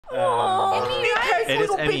It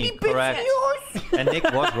is Emmy, correct. And Nick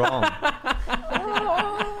was wrong.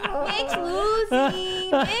 Nick's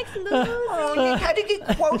losing. Nick's losing. Oh, you had to get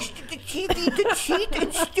close to the TV to cheat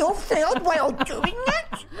and still failed while doing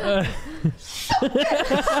it?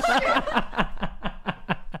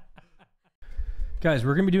 Guys,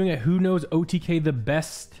 we're going to be doing a Who Knows OTK the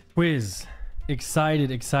Best quiz. Excited,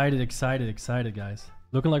 guys.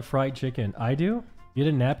 Looking like fried chicken. I do? Get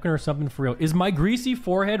a napkin or something for real. Is my greasy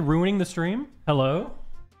forehead ruining the stream? Hello?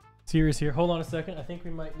 Serious here. Hold on a second. I think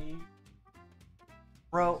we might need...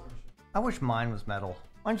 Bro, I wish mine was metal.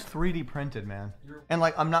 Mine's 3D printed, man. And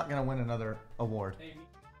like, I'm not gonna win another award.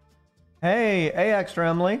 Hey, Extra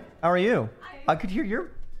Emily. How are you? I could hear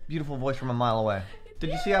your beautiful voice from a mile away.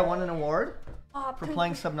 Did you see I won an award for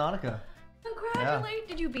playing Subnautica? Congratulations. Yeah.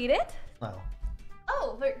 Did you beat it? No.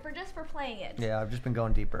 Oh, for just for playing it. Yeah, I've just been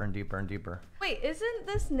going deeper and deeper and deeper. Wait, isn't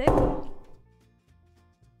this Nick?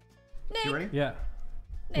 Nick. You ready? Yeah.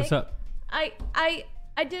 Nick, What's up?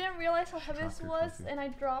 I didn't realize how heavy this was, and I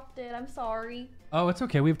dropped it. I'm sorry. Oh, it's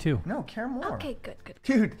okay. We have two. No, care more. Okay, good.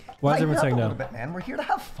 Dude, Why is lighten everyone up saying a no? little bit, man. We're here to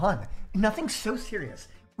have fun. Nothing's so serious.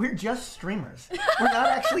 We're just streamers. We're not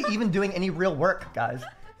actually even doing any real work, guys.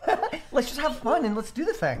 Let's just have fun and let's do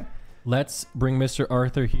the thing. Let's bring Mr.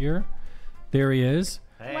 Arthur here. There he is.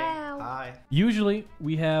 Hey, Wow. hi. Usually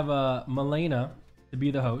we have Malena to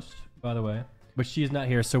be the host, by the way, but she's not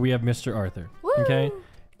here, so we have Mr. Arthur. Woo! Okay.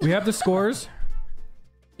 We have the scores.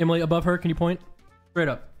 Emily, above her, can you point? Straight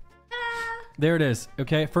up. There it is.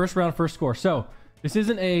 Okay, first round, first score. So this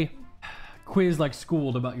isn't a quiz like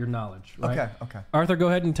schooled about your knowledge, right? Okay. Arthur, go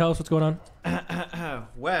ahead and tell us what's going on.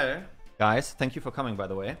 Well, guys, thank you for coming, by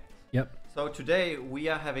the way. Yep. So today we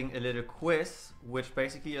are having a little quiz, which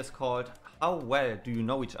basically is called How Well Do You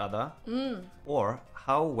Know Each Other? Or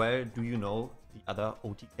How Well Do You Know the Other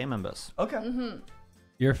OTK Members? Okay.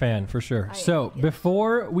 You're a fan for sure. So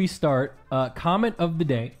before we start, comment of the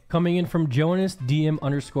day coming in from Jonas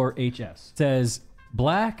DM_HS says,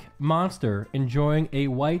 "Black monster enjoying a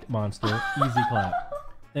white monster." Easy clap.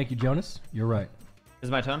 Thank you, Jonas. You're right. Is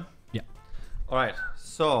it my turn? Yeah. All right.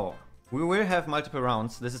 So we will have multiple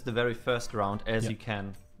rounds. This is the very first round, as you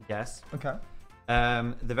can guess. Okay.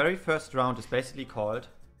 The very first round is basically called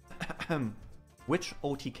Which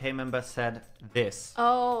OTK member said this?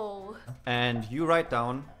 Oh. And you write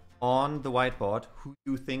down on the whiteboard who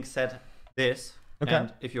you think said this. Okay.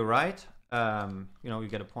 And if you're right, you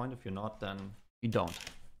get a point. If you're not, then you don't.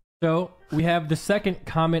 So we have the second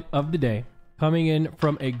comment of the day coming in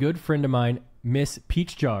from a good friend of mine, Miss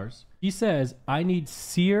Peach Jars. He says, "I need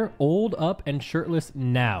Cyr old up and shirtless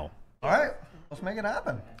now." All right. Let's make it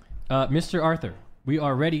happen. Mr. Arthur, we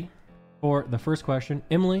are ready for the first question.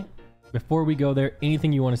 Emily, before we go there,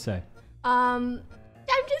 anything you want to say? I'm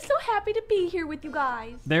just so happy to be here with you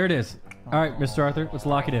guys. There it is. All right, Mr. Arthur, let's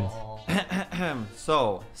lock it in.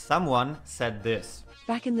 So someone said this.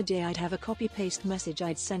 Back in the day I'd have a copy-paste message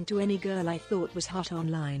I'd send to any girl I thought was hot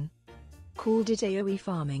online. Called it AOE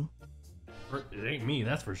farming. It ain't me,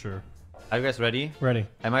 that's for sure. Are you guys ready? Ready.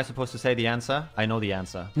 Am I supposed to say the answer? I know the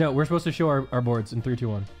answer. No, we're supposed to show our boards in 3, 2,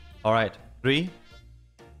 1. All right. 3,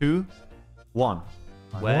 2, 1.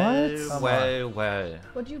 Well.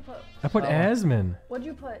 What'd you put? I put Asmin. What'd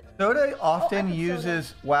you put? Soda often Soda.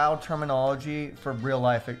 uses WoW terminology for real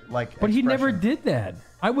life, like. But he never expression. did that.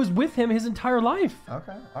 I was with him his entire life.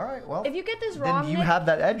 Okay. All right. Well. If you get this wrong, then you Nick, have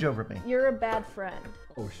that edge over me. you're a bad friend.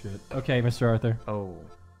 Oh, shit. Okay, Mr. Arthur. Oh.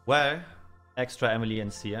 Well, extra Emily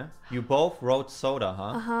and Cyr. You both wrote soda,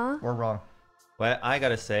 huh? Huh? We're wrong. Well, I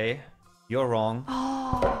gotta say, you're wrong.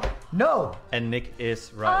 No. And Nick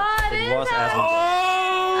is right. Oh, It was Oh!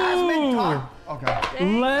 Okay.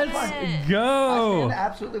 Let's I go. stand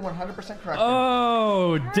absolutely 100% correct.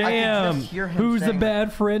 Oh, damn. just hear him Who's the saying bad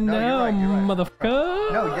that. friend No, now, you're right.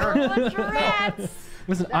 motherfucker? No, you're. Rats.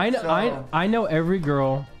 Listen, So- I know every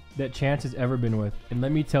girl that Chance has ever been with, and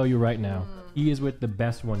let me tell you right now, he is with the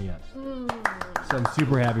best one yet. So I'm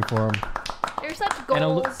super happy for him, You're such and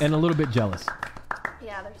goals. a little bit jealous.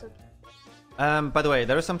 Yeah, they're so. By the way,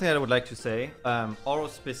 there is something that I would like to say. Oro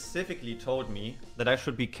specifically told me that I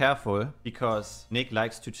should be careful because Nick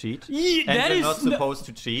likes to cheat. Yeah, and that you're is not supposed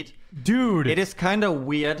to cheat. Dude. It is kind of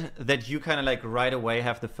weird that you kind of like right away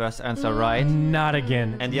have the first answer right. Not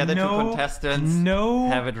again. And the other two contestants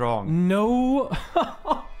have it wrong. No.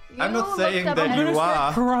 I'm not saying looked up that at you I'm gonna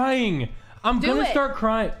are. start crying. I'm Do gonna it. start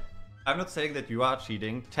crying. I'm not saying that you are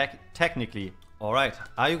cheating, technically. All right.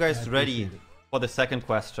 Are you guys ready for the second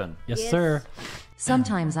question? Yes, Yes. sir.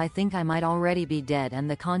 Sometimes I think I might already be dead, and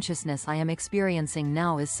the consciousness I am experiencing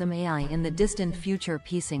now is some AI in the distant future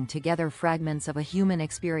piecing together fragments of a human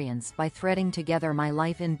experience by threading together my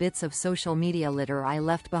life in bits of social media litter I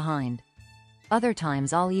left behind. Other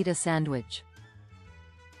times I'll eat a sandwich.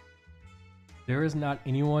 There is not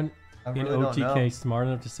anyone in OTK smart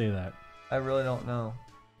enough to say that. I really don't know.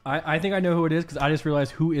 I think I know who it is because I just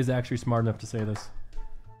realized who is actually smart enough to say this.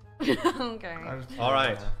 Okay. All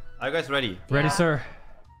right. Are you guys ready? Ready, sir?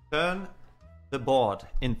 Turn the board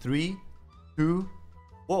in 3, 2.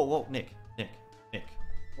 Whoa, Nick.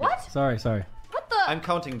 What? Sorry. What the? I'm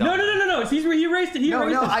counting down. No. He erased it. He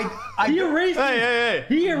erased it. He erased it. Hey.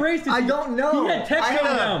 He erased it. I don't know. He had text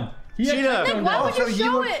going down. Cheater. Nick, why would you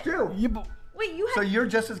show it? Too. Wait, you had. So you're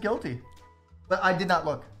just as guilty. But I did not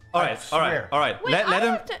look. All right. Wait,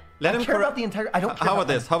 Let him care about the entire. I don't care. How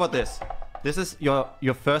about this? This is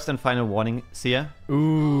your first and final warning, Cyr.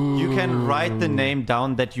 Ooh. You can write the name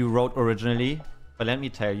down that you wrote originally, but let me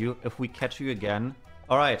tell you, if we catch you again.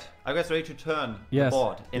 All right, are you guys ready to turn the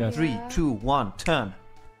board in 3, 2, 1, turn?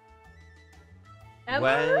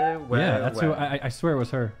 Emma? Well. That's who. I swear it was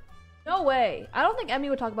her. No way. I don't think Emmy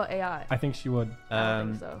would talk about AI. I think she would. I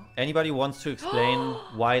don't think so. Anybody wants to explain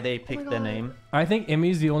why they picked their name? I think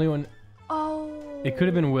Emmy's the only one. Oh. It could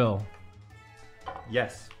have been Will.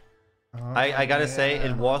 Yes. I gotta say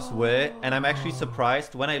it was Will, and I'm actually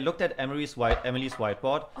surprised when I looked at Emily's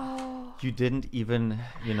whiteboard. You didn't even,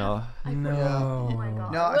 No. Oh my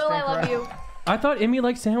god. No, Will, I love you. I thought Emmy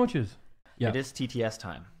liked sandwiches. Yeah. It is TTS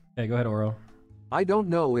time. Hey, go ahead, Oro. I don't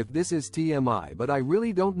know if this is TMI, but I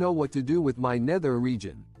really don't know what to do with my nether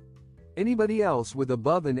region. Anybody else with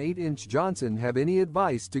above an 8-inch Johnson have any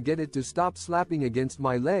advice to get it to stop slapping against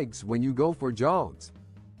my legs when you go for jogs?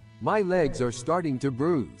 My legs are starting to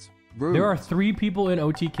bruise. There are 3 people in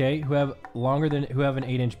OTK who have an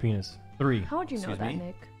 8-inch penis. 3. How would you know that,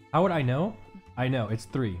 Nick? How would I know? I know it's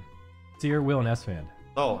 3. Cyr, Will, and S-Fan.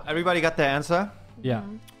 So everybody got their answer? Yeah.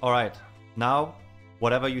 All right. Now,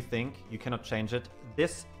 whatever you think, you cannot change it.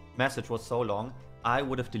 This message was so long, I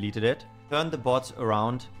would have deleted it. Turn the boards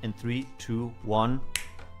around in 3, 2, 1.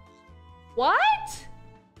 What?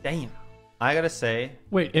 Damn. I gotta say.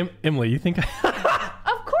 Wait, Emily, you think? Of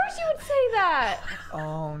course you would say that.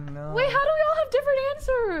 Oh no. Wait, how do we all have different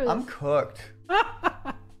answers? I'm cooked.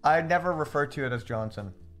 I never refer to it as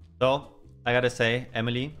Johnson. So, I gotta say,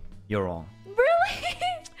 Emily, you're wrong. Really?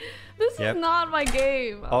 This is not my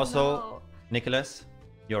game. Oh, also, no. Nicholas,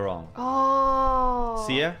 you're wrong. Oh.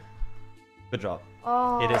 Cyr, good job.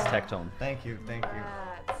 Oh. It is Tectone. Thank you.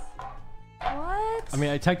 What? I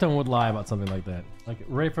mean, Tectone would lie about something like that. Like,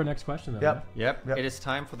 ready for the next question, though? Yep. It is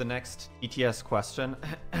time for the next ETS question.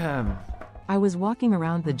 I was walking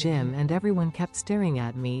around the gym and everyone kept staring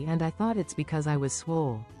at me, and I thought it's because I was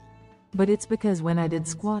swole. But it's because when I did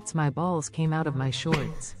squats, my balls came out of my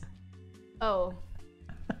shorts. Oh.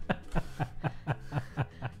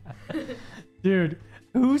 Dude,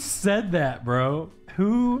 who said that, bro?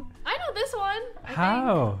 Who? I know this one.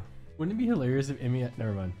 How? Wouldn't it be hilarious if Emmy...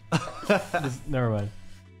 Never mind. Never mind.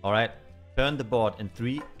 All right. Turn the board in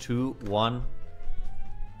 3, 2, 1.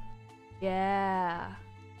 Yeah.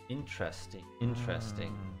 Interesting.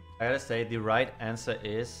 I gotta say, the right answer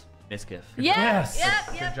is Misgift. Yes.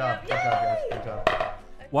 Good job, guys. Good job.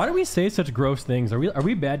 Why do we say such gross things? Are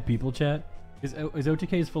we bad people, chat? Is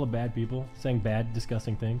OTK full of bad people saying bad,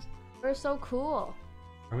 disgusting things? We're so cool.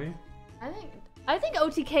 Are we? I think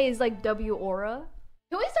OTK is like W aura.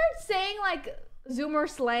 Can we start saying like Zoomer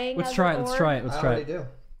slang? Let's try it. Let's try it. Do. All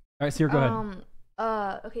right, Cyr, go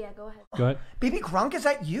ahead. Okay, yeah, go ahead. Go ahead. Baby Gronk, is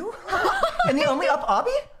that you? And the only up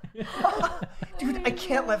obby? Dude, I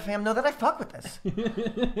can't let fam know that I fuck with this.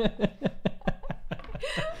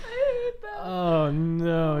 Oh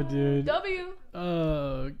no, dude. W.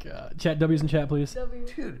 Oh god. Chat W's in chat, please. W.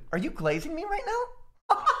 Dude, are you glazing me right now?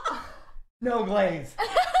 No glaze.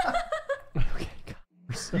 Okay,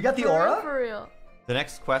 you got the aura? For real. The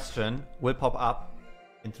next question will pop up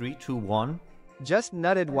in 3, 2, 1. Just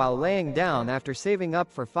nutted while laying down after saving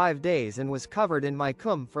up for 5 days and was covered in my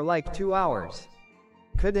cum for like 2 hours.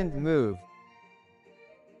 Couldn't move.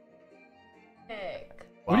 Nick.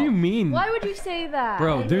 What do you mean? Why would you say that?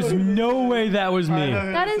 Bro, there's no way that was me.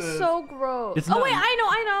 That is so gross. It's oh not- wait, I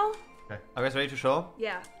know. Okay. Are you guys ready to show?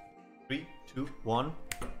 Yeah. 3, 2, 1.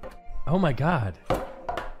 Oh my god.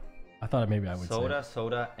 I thought maybe I would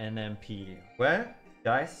Soda, NMP. Well,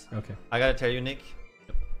 guys. Okay. I gotta tell you, Nick.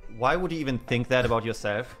 Why would you even think that about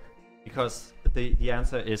yourself? Because the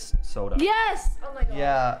answer is soda. Yes. Oh my god.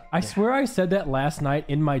 Yeah. I swear I said that last night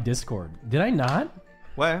in my Discord. Did I not?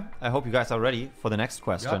 Well, I hope you guys are ready for the next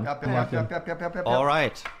question. Yep. All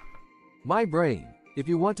right. My brain. If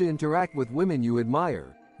you want to interact with women you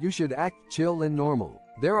admire, you should act chill and normal.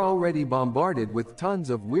 They're already bombarded with tons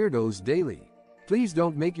of weirdos daily. Please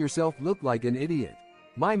don't make yourself look like an idiot.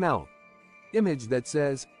 My mouth. Image that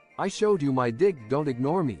says, I showed you my dick, don't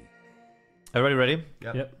ignore me. Everybody ready?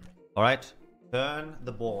 Yep. All right. Turn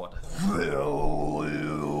the board.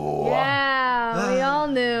 Yeah, we all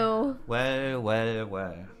knew.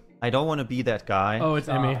 Well. I don't want to be that guy. Oh, it's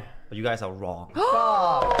Emmy. But you guys are wrong.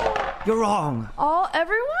 Stop. You're wrong.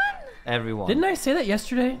 Everyone? Everyone. Didn't I say that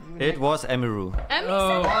yesterday? It was Emiru. Emmy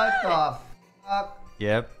Oh. said that? What the fuck?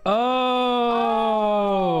 Yep.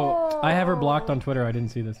 Oh. I have her blocked on Twitter. I didn't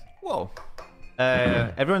see this. Whoa.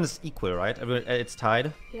 Everyone's equal, right? It's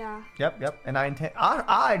tied. Yeah. Yep. And I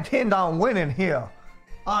intend on winning here.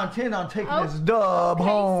 I intend on taking this dub Okay,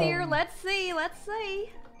 home. Cyr, let's see.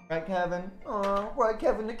 Right, Kevin? Right,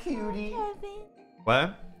 Kevin the cutie.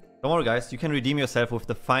 Well, don't worry, guys. You can redeem yourself with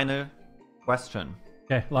the final question.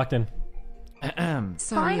 Okay, locked in.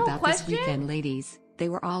 Sorry Final about question? this weekend, ladies. They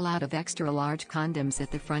were all out of extra large condoms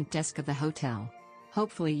at the front desk of the hotel.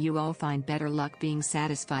 Hopefully you all find better luck being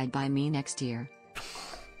satisfied by me next year.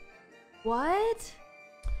 What?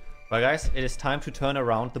 Well, guys, it is time to turn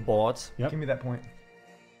around the boards. Yep. Give me that point.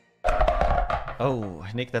 Oh,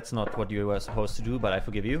 Nick, that's not what you were supposed to do, but I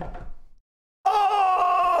forgive you.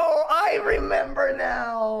 Oh, I remember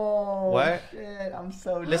now. What? Shit, I'm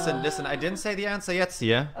so Listen, I didn't say the answer yet,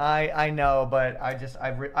 Cyr. I know, but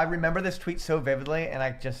I remember this tweet so vividly, and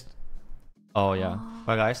I just. Oh, yeah.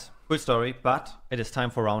 Well, guys, good story, but it is time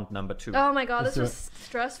for round number 2. Oh my god, Let's this do was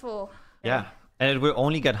stressful. Yeah, and it will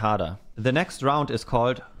only get harder. The next round is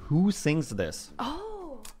called Who Sings This?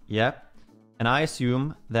 Oh. Yep. And I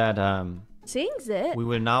assume that Sings it. we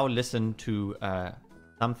will now listen to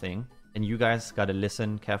something, and you guys gotta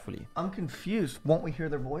listen carefully. I'm confused. Won't we hear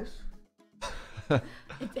their voice? I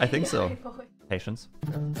think so. Patience.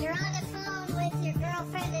 You're on the phone with your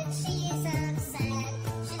girlfriend and she's upset.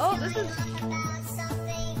 She's This is. about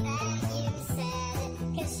something that you said.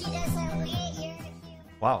 'Cause she doesn't read your humor.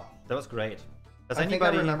 Wow, that was great. Does I think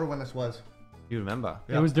anybody I remember when this was. You remember?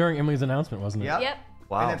 It was during Emily's announcement, wasn't it? Yep.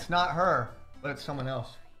 Wow. And it's not her, but it's someone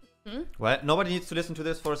else. Well, nobody needs to listen to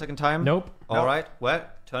this for a second time. Nope. All right. Well,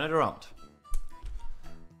 turn it around.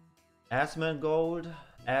 Asmongold,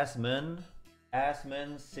 Asmon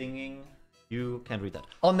singing. You can't read that.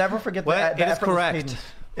 I'll never forget Well, that. it is correct.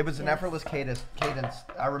 It was an effortless cadence.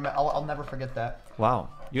 I remember. I'll never forget that. Wow,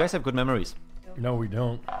 you guys have good memories. No, we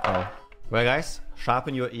don't. Oh. Well, guys,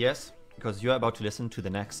 sharpen your ears because you're about to listen to the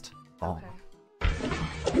next song.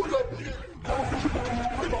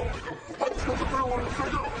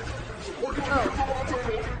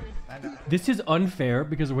 This is unfair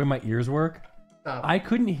because of the way my ears work. Stop. I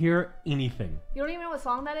couldn't hear anything. You don't even know what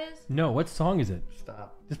song that is? No, what song is it?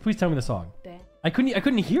 Stop. Just please tell me the song. Dang. I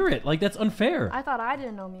couldn't hear it. Like, that's unfair. I thought I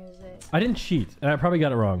didn't know music. I didn't cheat, and I probably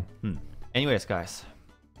got it wrong. Anyways, guys,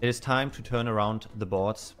 it is time to turn around the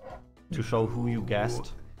boards to show who you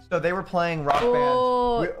guessed. So they were playing Rock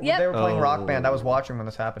Oh, Band. yep. They were playing Rock Oh. Band. I was watching when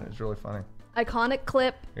this happened. It was really funny. Iconic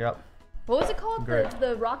clip. Yep. What was it called? Great.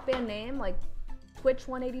 The rock band name? Like Twitch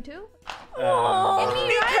 182?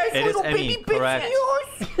 It is Emmy, correct.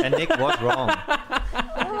 And Nick was wrong.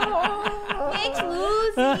 Nick's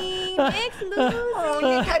losing. Nick's losing. Oh,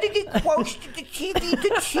 you had to get close to the TV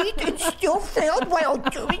to cheat and still failed while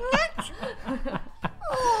doing it?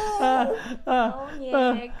 Oh,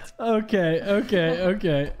 Nick.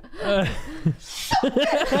 Okay.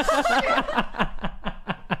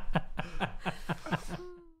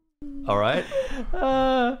 All right.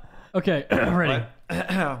 Okay, ready.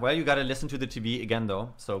 Well, you gotta listen to the TV again,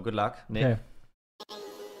 though. So good luck, Nick. Okay.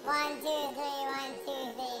 1, 2, 3, 1, 2, 3,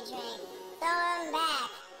 drink. Throw 'em back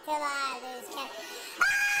till I lose count.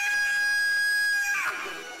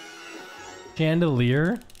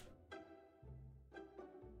 Chandelier.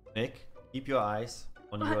 Nick, keep your eyes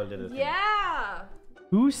on your little thing. Yeah.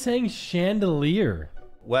 Who sang Chandelier?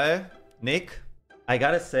 Well, Nick, I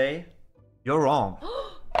gotta say, you're wrong.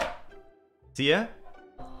 See ya?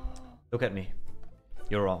 Look at me.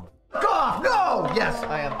 You're wrong. God, no! Yes,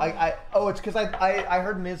 I am. It's because I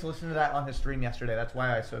heard Miz listen to that on his stream yesterday. That's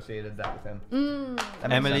why I associated that with him. That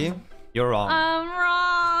makes Emily, sense. you're wrong. I'm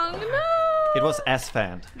wrong. No. It was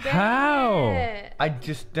S-Fan. How? I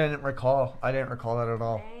just didn't recall. I didn't recall that at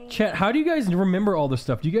all. Chat, how do you guys remember all this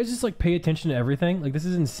stuff? Do you guys just like pay attention to everything? Like, this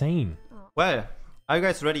is insane. Well, are you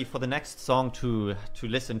guys ready for the next song to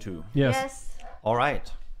listen to? Yes. All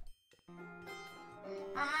right.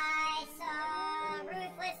 I saw a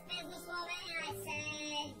ruthless businesswoman. I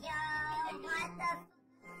said, yo, what the f-?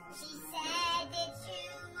 She said, did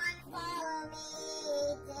you unfollow me?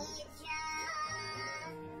 Did ya?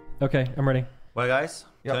 Okay, I'm ready. Well, guys,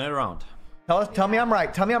 turn it around. Tell me I'm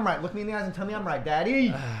right. Tell me I'm right. Look me in the eyes and tell me I'm right,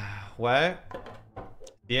 Daddy. Well,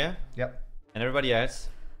 yeah. Yep. And everybody else,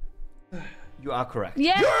 you are correct.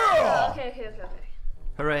 Yeah! Okay.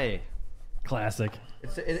 Hooray. Classic.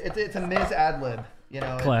 It's a Ms. ad-lib. You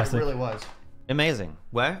know, Classic. It really was. Amazing.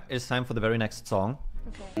 Well, it's time for the very next song.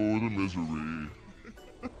 Oh, the misery.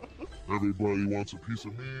 Everybody wants a piece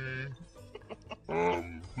of me.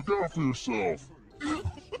 Look out for yourself.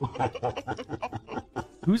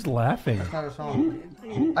 Who's laughing? That's not a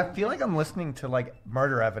song. I feel like I'm listening to like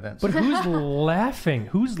murder evidence. But who's laughing?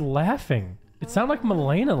 Who's laughing? It sounded like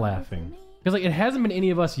Malena laughing. Because like it hasn't been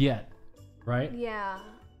any of us yet, right? Yeah.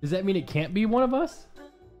 Does that mean it can't be one of us?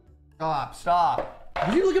 Stop.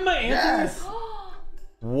 Did you look at my answers? Yes.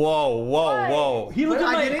 Whoa. He looked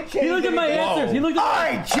at my answers. He looked at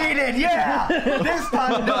I cheated, yeah! This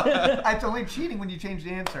time, no. It's only cheating when you change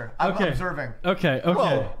the answer. I'm observing. Okay.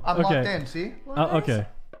 Whoa, I'm locked in, see? Okay.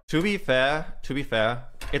 To be fair,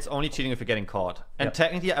 it's only cheating if you're getting caught. And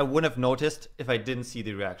technically, I wouldn't have noticed if I didn't see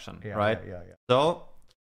the reaction, right? Yeah. So,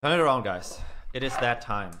 turn it around, guys. It is that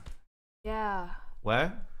time. Yeah.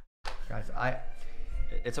 Well, guys,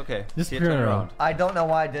 it's okay. Just turn it around. I don't know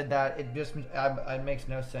why I did that. It just it makes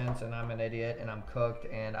no sense, and I'm an idiot, and I'm cooked.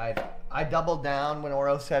 And I doubled down when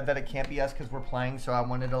Oro said that it can't be us because we're playing. So I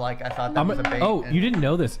wanted to I thought that was a bait. Oh, you didn't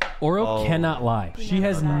know this. Oro cannot lie. She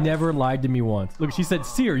has never lied to me once. Look, she said,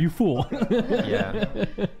 "Cyr, you fool." Yeah.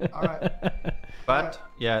 All right. But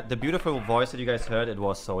yeah, the beautiful voice that you guys heard, it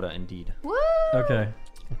was Soda indeed. Woo! Okay.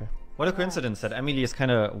 What a coincidence that Emily is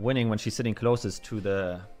kind of winning when she's sitting closest to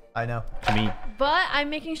the. I know. To me. But I'm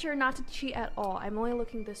making sure not to cheat at all. I'm only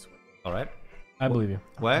looking this way. All right. I believe you.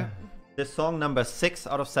 Well, this song number 6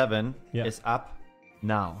 out of 7 is up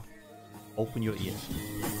now. Open your ears.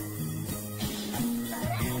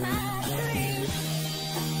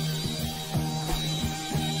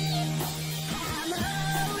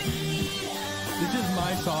 This is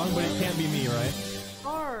my song, but it can't be me, right?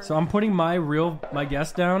 Hard. So I'm putting my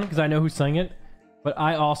guess down because I know who sang it, but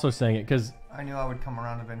I also sang it because I knew I would come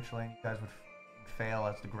around eventually, and you guys would fail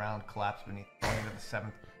as the ground collapsed beneath me into the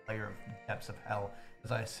 7th layer of depths of hell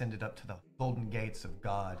as I ascended up to the golden gates of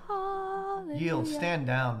God. Hallelujah. Yield, stand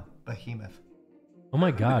down, behemoth. oh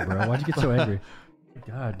my god, bro, why'd you get so angry?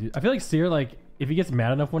 God, dude, I feel like Cyr, like if he gets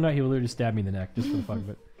mad enough one night, he will literally stab me in the neck just for the fuck of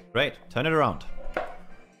it. Great, turn it around.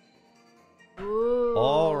 Ooh.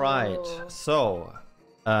 All right, so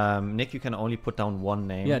Nick, you can only put down one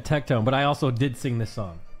name. Yeah, Tectone, but I also did sing this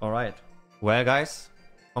song. All right. Well, guys,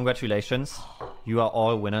 congratulations. You are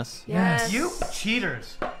all winners. Yes. You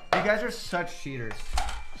cheaters. You guys are such cheaters.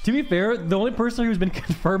 To be fair, the only person who's been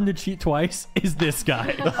confirmed to cheat twice is this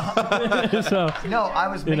guy. So, no, I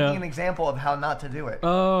was making an example of how not to do it.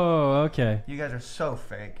 Oh, okay. You guys are so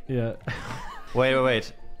fake. Yeah.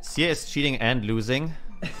 Wait. Cyr is cheating and losing.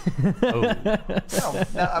 No,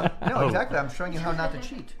 exactly. I'm showing you how not to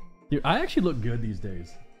cheat. Dude, I actually look good these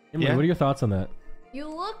days. Emily, what are your thoughts on that? You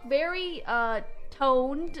look very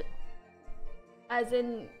toned, as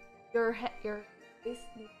in your face,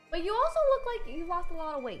 but you also look like you lost a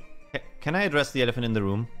lot of weight. Can I address the elephant in the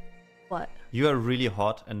room? What? You are really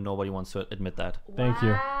hot, and nobody wants to admit that. Thank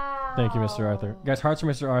you. Thank you, Mr. Arthur. Guys, hearts for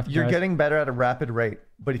Mr. Arthur. You're guys. getting better at a rapid rate,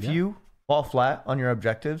 but if you fall flat on your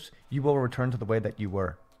objectives, you will return to the way that you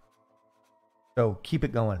were. So keep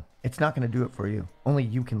it going. It's not going to do it for you. Only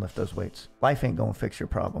you can lift those weights. Life ain't going to fix your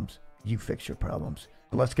problems. You fix your problems.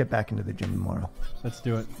 So let's get back into the gym tomorrow. Let's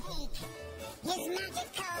do it. His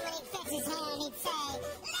magic cone when he fixed his hair and he'd say,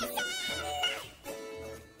 "Listen!"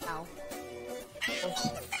 Ow.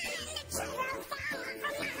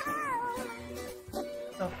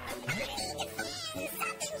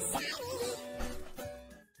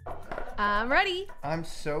 I'm ready. I'm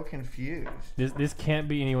so confused. This can't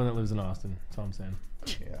be anyone that lives in Austin. That's all I'm saying.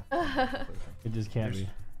 Yeah. It just can't be.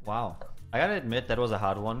 Wow. I gotta admit, that was a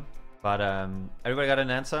hard one. But everybody got an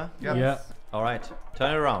answer? Yep. Yeah. All right.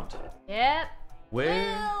 Turn it around. Yep.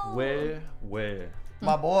 Where?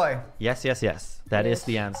 My boy. Yes. That is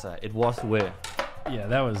the answer. It was where. Yeah,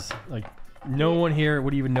 that was like no one here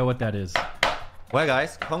would even know what that is. Well,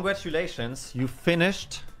 guys, congratulations. You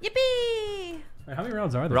finished. Yippee! Wait, how many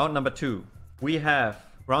rounds are there? Round number 2. We have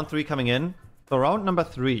round 3 coming in. So round number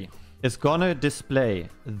 3 is gonna display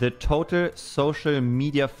the total social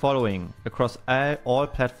media following across all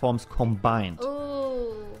platforms combined.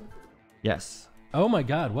 Ooh. Yes. Oh my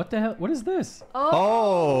god, what the hell? What is this?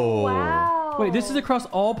 Oh. Wow. Wait, this is across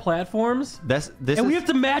all platforms? This and we have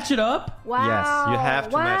to match it up? Wow. Yes, you have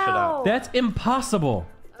to match it up. That's impossible.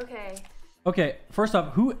 Okay. Okay, first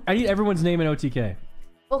off, I need everyone's name in OTK.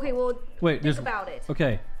 Okay, well, Wait, think about it.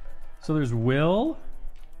 Okay. So there's Will.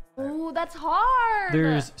 Ooh, that's hard.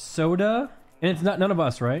 There's Soda, and it's not none of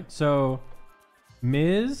us, right? So,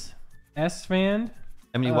 Ms. S-Fan.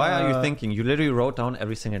 Emily, why are you thinking? You literally wrote down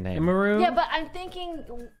every single name. Maru. Yeah, but I'm thinking.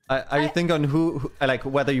 Are you thinking on who, like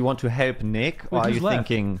whether you want to help Nick, or Wait, are you who's left?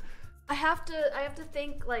 thinking? I have to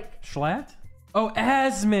think like. Schlatt? Oh,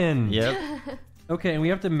 Asmin. Yep. Okay, and we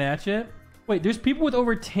have to match it. Wait, there's people with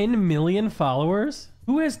over 10 million followers?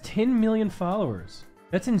 Who has 10 million followers?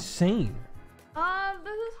 That's insane.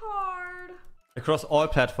 This is hard. Across all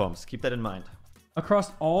platforms. Keep that in mind.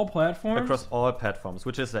 Across all platforms? Across all platforms,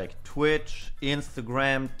 which is like Twitch,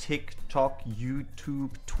 Instagram, TikTok, YouTube,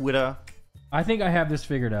 Twitter. I think I have this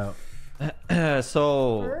figured out.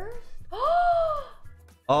 So.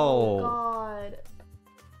 Oh. God.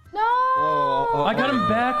 No. I got him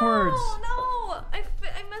backwards. No, I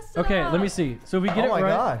messed it up. Okay, let me see. So if we get it right. Oh my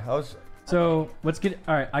god, I was. So let's get.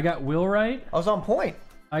 All right, I got Will right. I was on point.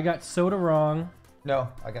 I got Soda wrong. No,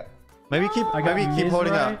 I got. Maybe keep Miz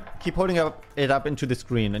holding right. keep holding it up into the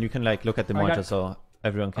screen, and you can like look at the monitor so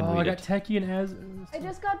everyone can Oh, read I got it. Techie and Az. I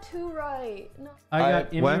just got 2 right. No. I got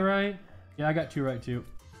Emmy what? right. Yeah, I got 2 right too.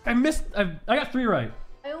 I missed. I got 3 right.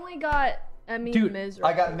 I only got Dude, Ms.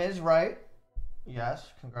 right. I got Ms. right. Yes,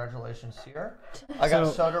 congratulations, Cyr. I got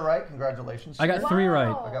So- Soda right. Congratulations. I got Cyr. 3 right.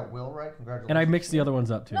 I got Will right. Congratulations. And I mixed the other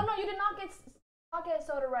ones up too. No, you did not get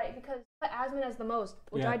Soda right because I put Asmin as the most,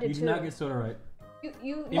 which I did you too. did not get Soda right.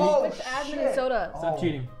 You Oh, switched Asmin and shit. Soda. Stop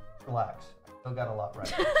cheating. Relax. Still got a lot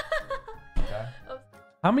right. Okay.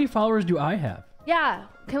 How many followers do I have? Yeah,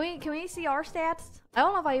 can we see our stats? I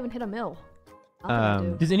don't know if I even hit a mil. I don't think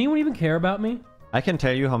I do. Does anyone even care about me? I can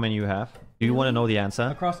tell you how many you have. Do you want to know the answer?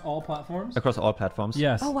 Across all platforms? Across all platforms?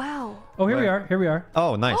 Yes. Oh wow. Oh, here we Where? are. Here we are.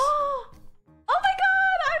 Oh, nice. Oh my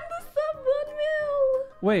god, I'm the sub 1 mil.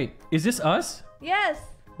 Wait, is this us? Yes,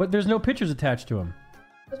 But there's no pictures attached to them.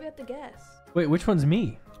 because we have to guess. Wait, which one's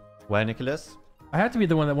me? Well, Nicholas, I have to be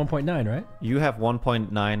the one at 1.9, right? you have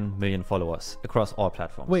 1.9 million followers across all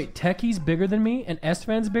platforms. Wait, Techie's bigger than me and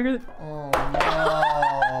S-Fan's bigger than... Oh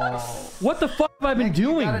no. What the fuck have I been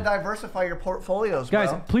doing? You gotta diversify your portfolios, Guys,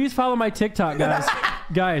 bro. please follow my TikTok, guys.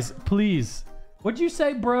 Guys, please. What'd you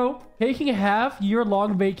say, bro? Taking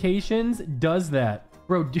half-year-long vacations does that.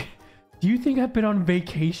 Bro, do you think I've been on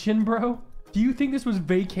vacation, bro? Do you think this was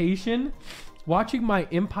vacation? Watching my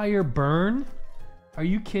empire burn? Are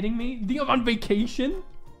you kidding me? You think I'm on vacation?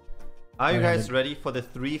 Are you guys ready for the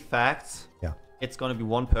 3 facts? Yeah. It's gonna be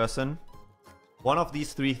one person. One of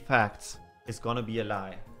these 3 facts is gonna be a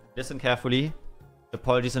lie. Listen carefully.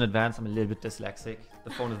 Apologies in advance, I'm a little bit dyslexic. The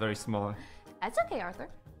phone is very small. That's okay, Arthur.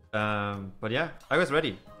 But yeah, I was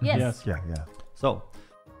ready. Yes. Yeah. So,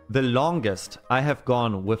 the longest I have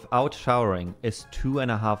gone without showering is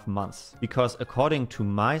 2.5 months. Because according to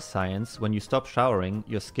my science, when you stop showering,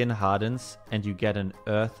 your skin hardens and you get an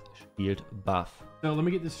earth shield buff. So let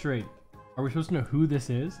me get this straight. Are we supposed to know who this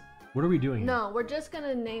is? What are we doing? No, we're just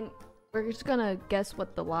gonna guess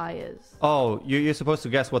what the lie is. Oh, you're supposed to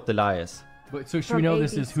guess what the lie is. But so should From we know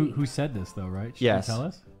this is ABC. who said this though, right? Should Yes. you tell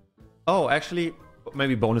us? Oh, actually,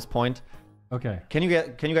 maybe bonus point. Okay. Can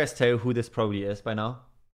you guys tell who this probably is by now?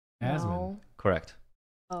 Asmin. No. Correct.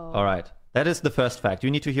 Oh. All right. That is the first fact.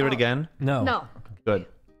 You need to hear it again. No. No. Good.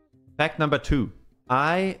 Fact number 2.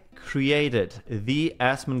 I created the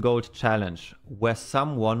Asmongold challenge where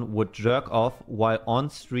someone would jerk off while on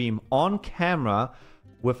stream on camera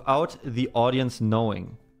without the audience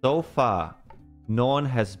knowing. So far, no one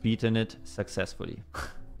has beaten it successfully.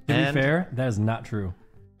 To be fair, that is not true.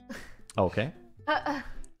 Okay.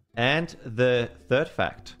 And the third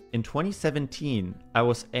fact. In 2017, I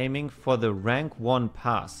was aiming for the rank 1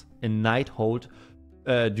 pass in Nighthold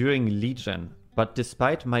during Legion. But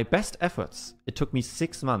despite my best efforts, it took me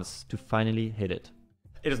 6 months to finally hit it.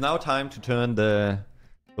 It is now time to turn the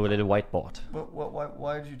little whiteboard.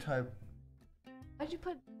 Why did you type? Why'd you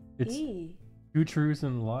put It's E? 2 truths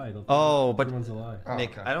and a lie. Oh, but one's a lie.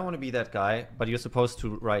 Nick, I don't want to be that guy, but you're supposed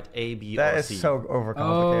to write A, B, That or is C. so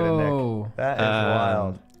overcomplicated, Oh. Nick. That is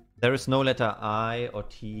wild. There is no letter I or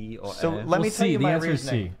T or So L. let me tell you the my answer is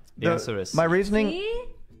reasoning. C. The answer is my reasoning. C?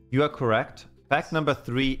 You are correct. Fact number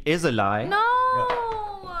 3 is a lie. No.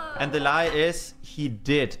 And the lie is he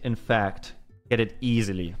did, in fact, get it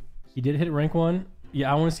easily. He did hit rank 1.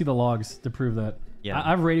 Yeah, I want to see the logs to prove that. Yeah.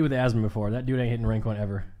 I've raided with Asmin before. That dude ain't hitting rank 1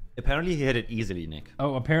 ever. Apparently he hit it easily, Nick.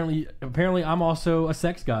 Oh, apparently I'm also a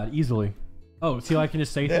sex god easily. Oh, see, I can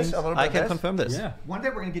just say This, things. a little bit I of can this. confirm this. Yeah. One day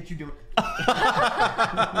we're gonna get you doing.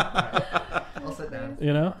 I'll sit down.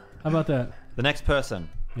 You know? How about that? The next person,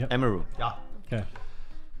 Yep. Emaru. Yeah. Okay.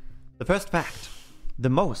 The first fact. The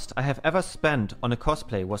most I have ever spent on a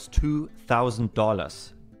cosplay was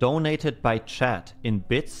 $2,000. donated by chat in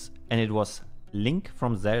bits, and it was Link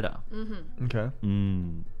from Zelda. Okay.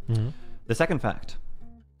 The second fact.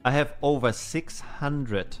 I have over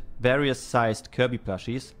 600 various sized Kirby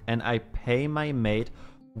plushies, and I pay my maid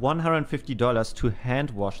 $150 to hand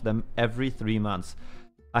wash them every 3 months.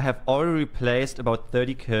 I have already replaced about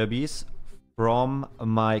 30 Kirbys from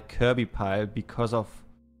my Kirby pile because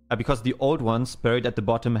the old ones buried at the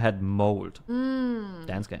bottom had mold.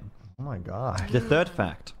 Dance game. Oh my god. The third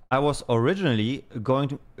fact. I was originally going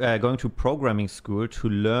to programming school to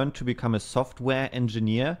learn to become a software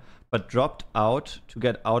engineer, but dropped out to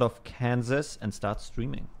get out of Kansas and start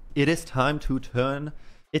streaming. It is time to turn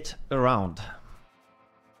it around.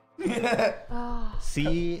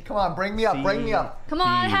 C. Come on, bring me up, bring me up. Come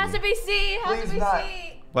on, it has to be C. It has to be not.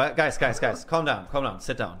 C. Well, guys, calm down,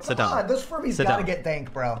 sit down. Come on, those Furbies Sit gotta down. get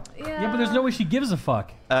dank, bro. Yeah, but there's no way she gives a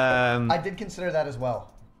fuck. I did consider that as well.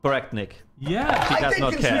 Correct, Nick. Yeah. She does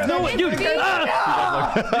not care. No, dude,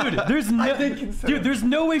 there's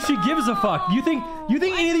no way she gives a fuck. You think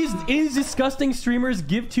any of these disgusting streamers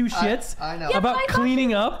give two shits I know. about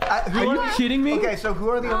cleaning up? Are you kidding me? Okay, so who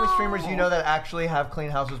are the only streamers you know that actually have clean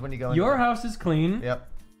houses when you go in? Your house is clean. Yep.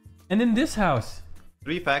 And then this house.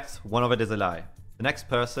 3 facts, one of it is a lie. The next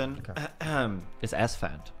person is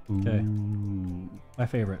Asphant. Okay. My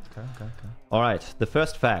favorite. Okay. All right, the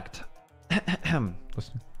first fact.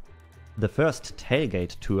 The first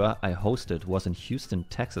tailgate tour I hosted was in Houston,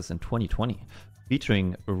 Texas in 2020,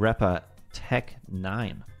 featuring rapper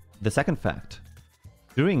Tech9. The second fact.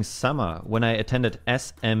 During summer, when I attended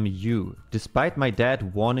SMU, despite my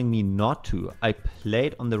dad warning me not to, I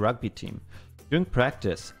played on the rugby team. During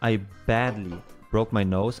practice, I badly broke my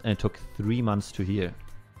nose and it took 3 months to heal.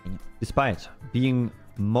 Despite being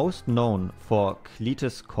most known for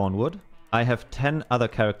Cletus Cornwood, I have 10 other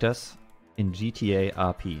characters in GTA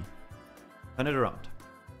RP. Turn it around.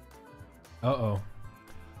 Uh-oh.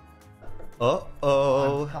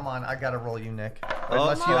 Uh-oh. Come on, I gotta roll you, Nick.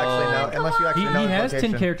 Unless you actually know. Unless you actually know. He has his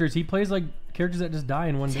 10 location. characters. He plays like characters that just die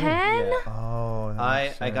in one day. 10? Yeah. Oh, that I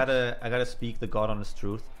makes sense. gotta speak the God honest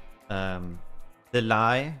truth. The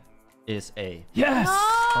lie is A. Yes!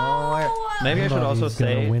 Oh, Maybe I should also Somebody's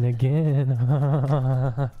gonna say win again.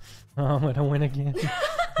 I'm gonna win again.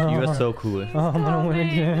 you are so cool. I'm gonna win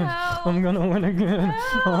again. I'm gonna win again.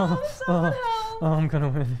 I'm gonna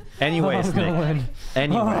win. Anyways, I'm gonna Nick. win.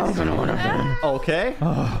 Anyways. I'm gonna win again. Okay.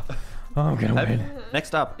 I'm gonna win.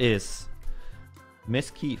 Next up is Miss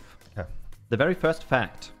Keith. Okay. The very first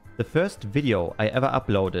fact. The first video I ever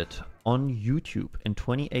uploaded on YouTube in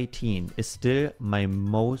 2018 is still my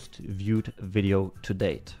most viewed video to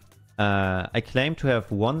date. I claim to have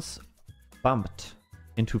once bumped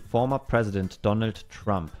into former President Donald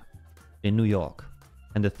Trump in New York.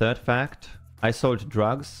 And the third fact, I sold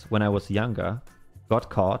drugs when I was younger, got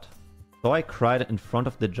caught, so I cried in front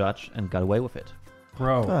of the judge and got away with it.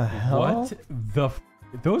 Bro, the hell? what the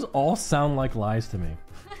those all sound like lies to me.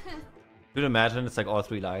 Dude, imagine it's like all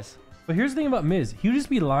 3 lies. But here's the thing about Miz. He'll just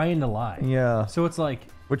be lying to lie. Yeah. So it's like...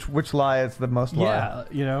 Which lie is the most lie? Yeah,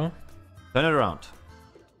 you know? Turn it around.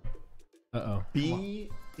 Uh-oh. B.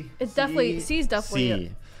 It's definitely C's definitely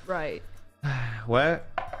C. right. Well,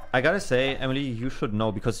 I gotta say, Emily, you should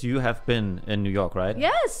know because you have been in New York, right?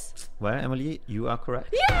 Yes. Well, Emily, you are correct.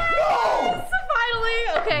 Yes!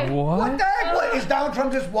 Finally. Okay. What the heck? What is Donald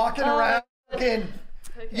Trump just walking around, fucking,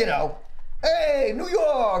 you know? Hey, New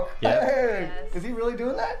York. Yeah. Hey, is he really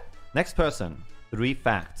doing that? Next person, 3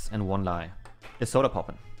 facts and 1 lie. Is soda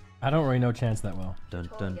poppin'? I don't really know Chance that well. Dun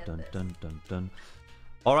dun dun dun dun dun.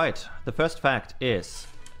 All right, the first fact is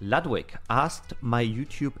Ludwig asked my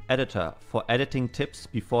YouTube editor for editing tips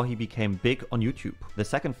before he became big on YouTube. The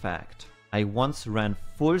second fact, I once ran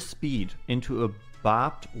full speed into a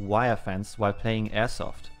barbed wire fence while playing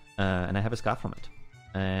Airsoft, and I have a scar from it.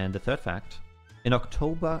 And the third fact, in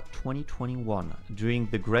October 2021, during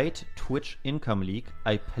the Great Twitch Income League,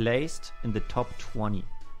 I placed in the top 20.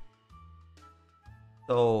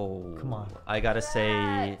 So, come on, I gotta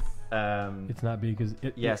say, it's not B because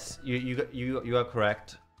yes, you are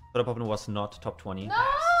correct. Soda Poppin' was not top 20. No!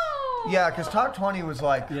 Yeah, because top 20 was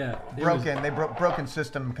like broken. Was, they broken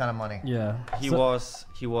system kind of money. Yeah. He was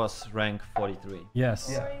rank 43. Yes.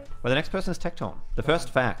 Yeah. Well, the next person is Tectone. The first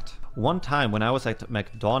fact. One time when I was at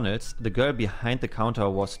McDonald's, the girl behind the counter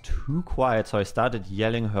was too quiet, so I started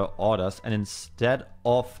yelling her orders, and instead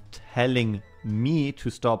of telling me to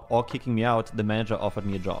stop or kicking me out, the manager offered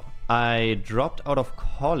me a job. I dropped out of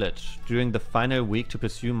college during the final week to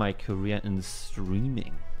pursue my career in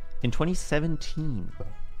streaming. In 2017,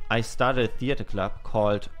 I started a theater club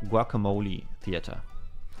called Guacamole Theater.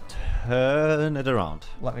 turn it around.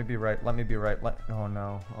 Let me be right. Let me be right. Oh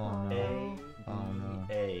no. Oh no. Oh no.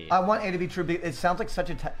 A. I want A to be true. It sounds like such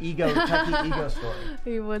a techie ego story.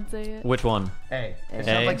 He would say it. Which one? A. It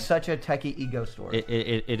sounds like such a techie ego story.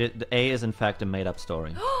 The A is in fact a made-up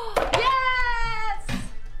story. Yes!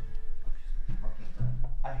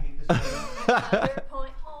 I hate this.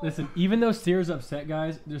 Listen, even though Cyr's upset,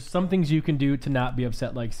 guys, there's some things you can do to not be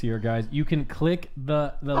upset like Cyr, guys. You can click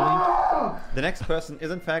the link. The next person is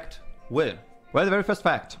in fact Will. Well, the very first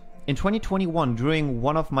fact. In 2021, during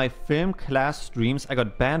one of my film class streams, I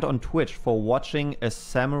got banned on Twitch for watching a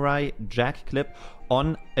Samurai Jack clip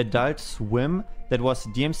on Adult Swim that was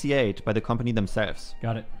DMCA'd by the company themselves.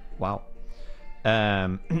 Got it. Wow.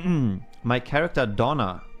 My character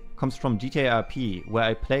Donna comes from GTA RP, where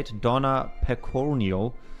I played Donna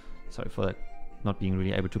Pecornio. Sorry for not being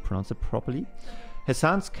really able to pronounce it properly.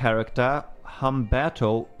 Hassan's character,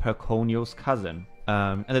 Humberto Pecornio's cousin.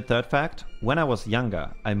 And the third fact, when I was younger,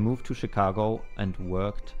 I moved to Chicago and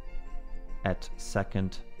worked at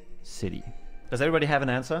Second City. Does everybody have an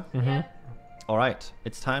answer? Mm-hmm. All right,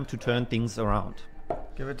 it's time to turn things around.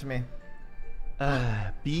 Give it to me.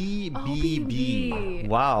 B. B.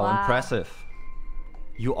 Wow, Wow. impressive.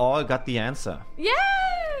 You all got the answer. Yay!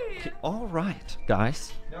 Okay, all right,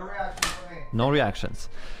 guys. No reaction for me. No reactions.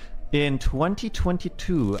 In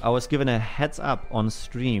 2022, I was given a heads up on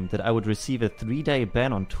stream that I would receive a 3-day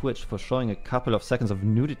ban on Twitch for showing a couple of seconds of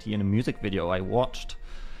nudity in a music video I watched.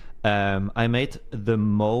 I made the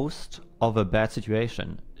most of a bad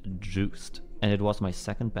situation, juiced, and it was my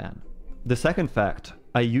second ban. The second fact,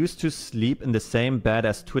 I used to sleep in the same bed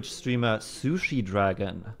as Twitch streamer Sushi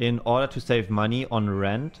Dragon in order to save money on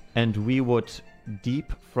rent, and we would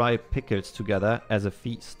deep fry pickles together as a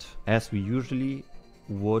feast, as we usually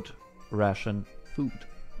would ration food.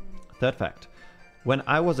 Third fact, when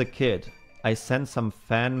I was a kid, I sent some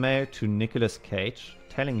fan mail to Nicolas Cage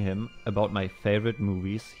telling him about my favorite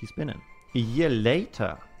movies he's been in. A year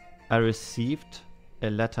later, I received a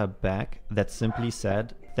letter back that simply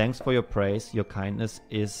said, "Thanks for your praise, your kindness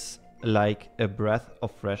is like a breath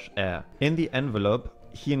of fresh air." In the envelope,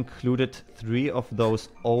 he included 3 of those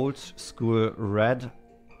old school red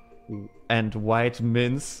and white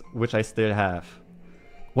mints, which I still have.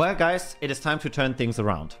 Well, guys, it is time to turn things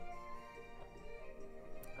around.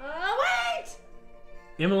 Wait!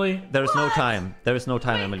 Emily. There is no time. There is no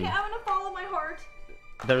time, Wait, Emily. okay, I'm gonna follow my heart.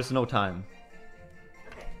 There is no time.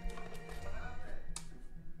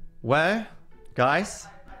 Well, guys,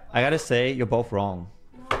 I gotta say, you're both wrong.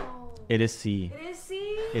 No. It is C. It is C?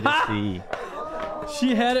 It is C.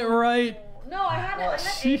 She had it right. No, I had it. I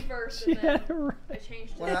meant A first, and then I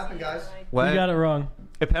changed it. What happened, guys? Well, You got it wrong.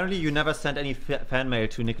 apparently you never sent any fan mail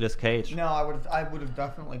to Nicolas Cage. No, I would have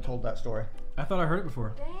definitely told that story. I thought I heard it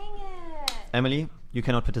before. Dang it. Emily, you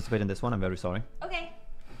cannot participate in this one. I'm very sorry. Okay.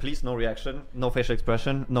 Please, no reaction, no facial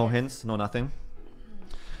expression, no hints, no nothing.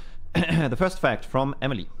 The first fact from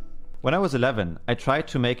Emily. When I was 11, I tried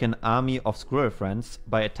to make an army of squirrel friends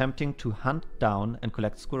by attempting to hunt down and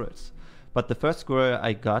collect squirrels. But the first squirrel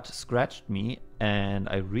I got scratched me, and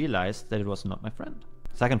I realized that it was not my friend.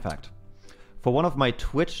 Second fact. For one of my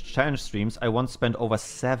Twitch challenge streams, I once spent over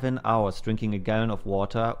 7 hours drinking a gallon of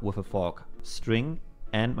water with a fork, string,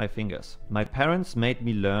 and my fingers. My parents made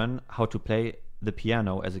me learn how to play the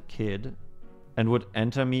piano as a kid and would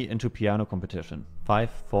enter me into piano competition. 5,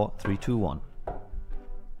 4, 3, 2, 1.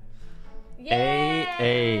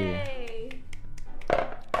 Yay!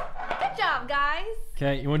 Good job, guys.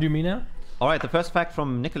 Okay, you want to do me now? All right, the first fact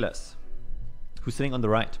from Nicholas, who's sitting on the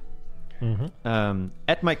right.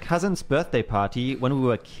 At my cousin's birthday party, when we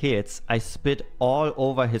were kids, I spit all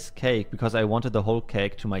over his cake because I wanted the whole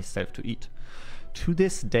cake to myself to eat. To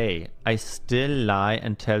this day, I still lie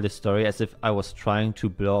and tell the story as if I was trying to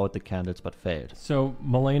blow out the candles but failed. So,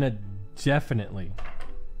 Malena definitely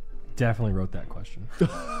wrote that question.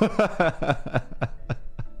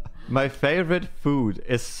 My favorite food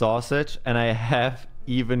is sausage, and I have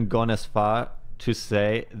even gone as far to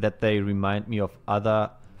say that they remind me of other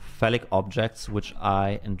phallic objects which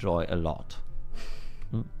I enjoy a lot.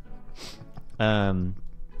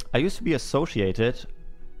 I used to be associated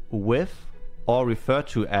with or referred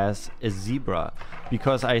to as a zebra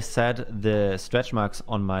because I said the stretch marks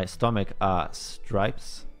on my stomach are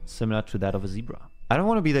stripes similar to that of a zebra. I don't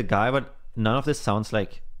want to be the guy, but none of this sounds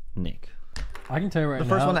like Nick. I can tell you right now. The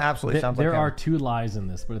first one absolutely sounds like there him. are 2 lies in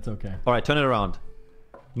this, but it's okay. All right, turn it around.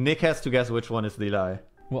 Nick has to guess which one is the lie.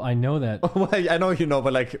 Well, I know that. Well, I know you know,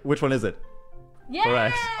 but like, which one is it? Yeah.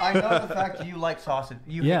 Correct. I know the fact you like sausage.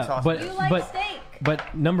 You hate sausage. You like steak.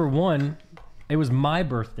 But number 1, it was my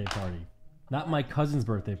birthday party, not my cousin's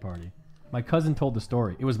birthday party. My cousin told the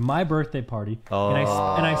story. It was my birthday party, and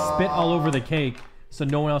I spit all over the cake, so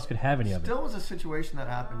no one else could have any of it. Still was a situation that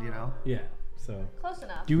happened, you know. Yeah. So. Close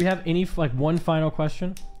enough. Do we have any like one final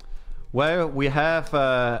question? Well, we have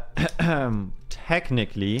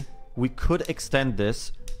technically we could extend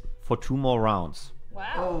this for 2 more rounds.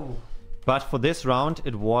 Wow. Oh. But for this round,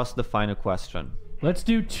 it was the final question. Let's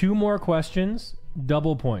do 2 more questions,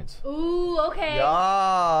 double points. Ooh, okay.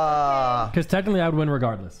 Yeah. Because technically I would win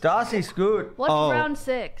regardless. Darcy Scoot. What's round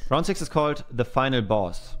 6? Round 6 is called the final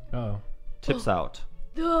boss. Oh. Tips out.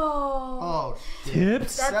 Oh, shit.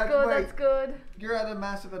 Tips? That's good, that's good. You're at a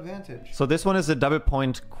massive advantage. So this one is a double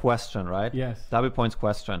point question, right? Yes. Double points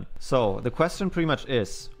question. So the question pretty much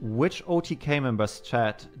is, which OTK member's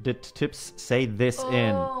chat did Tips say this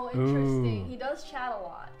in? Oh, interesting. He does chat a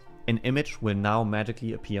lot. An image will now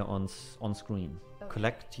magically appear on screen. Okay.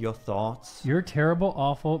 Collect your thoughts. You're terrible,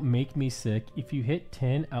 awful, make me sick. If you hit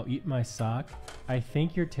 10, I'll eat my sock. I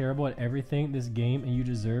think you're terrible at everything this game and you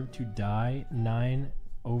deserve to die. 9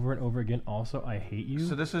 over and over again. Also, I hate you.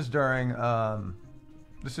 So this is during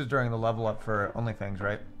the level up for OnlyFans,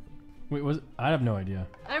 right? Wait, I have no idea.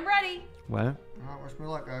 I'm ready. Well. Wish me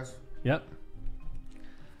luck, guys. Yep.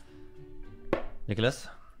 Nicholas?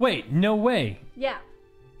 Wait, no way. Yeah.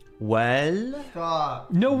 Well.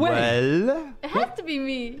 Stop. No way. Well. It has to be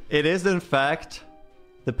me. It is in fact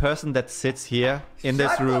the person that sits here in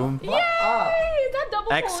this room. Yay! Is that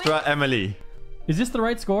double Extra point? Emily. Is this the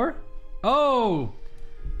right score? Oh.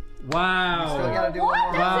 Wow. Still gotta do one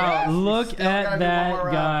more Wow. round. Look at one that, more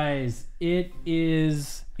round. guys. It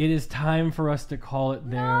is time for us to call it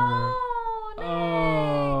there.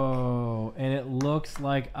 Oh, and it looks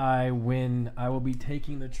like I win. I will be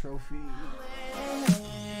taking the trophy.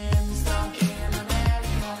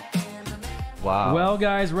 Wow. Well,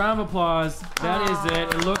 guys, round of applause. That is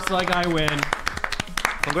it. It looks like I win.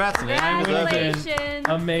 Congrats, Nick. I win. Congratulations.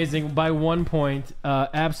 Amazing. By 1 point.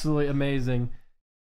 Absolutely amazing.